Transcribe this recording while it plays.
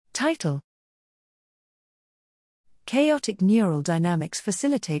Title: Chaotic neural dynamics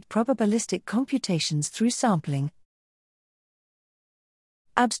facilitate probabilistic computations through sampling.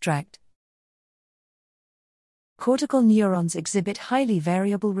 Abstract: Cortical neurons exhibit highly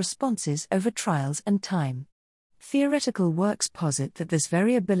variable responses over trials and time. Theoretical works posit that this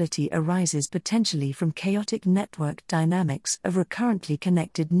variability arises potentially from chaotic network dynamics of recurrently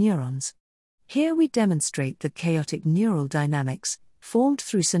connected neurons. Here we demonstrate that chaotic neural dynamics, formed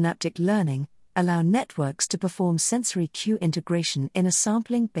through synaptic learning, allow networks to perform sensory cue integration in a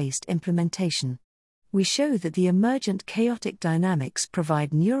sampling-based implementation. We show that the emergent chaotic dynamics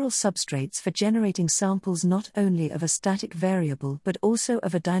provide neural substrates for generating samples not only of a static variable but also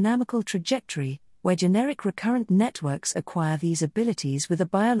of a dynamical trajectory, where generic recurrent networks acquire these abilities with a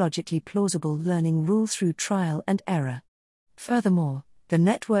biologically plausible learning rule through trial and error. Furthermore, the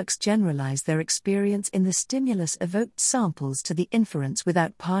networks generalize their experience in the stimulus-evoked samples to the inference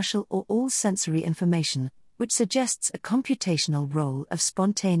without partial or all sensory information, which suggests a computational role of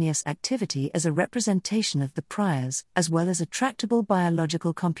spontaneous activity as a representation of the priors, as well as a tractable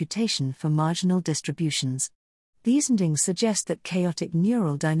biological computation for marginal distributions. These findings suggest that chaotic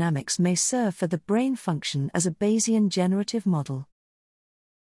neural dynamics may serve for the brain function as a Bayesian generative model.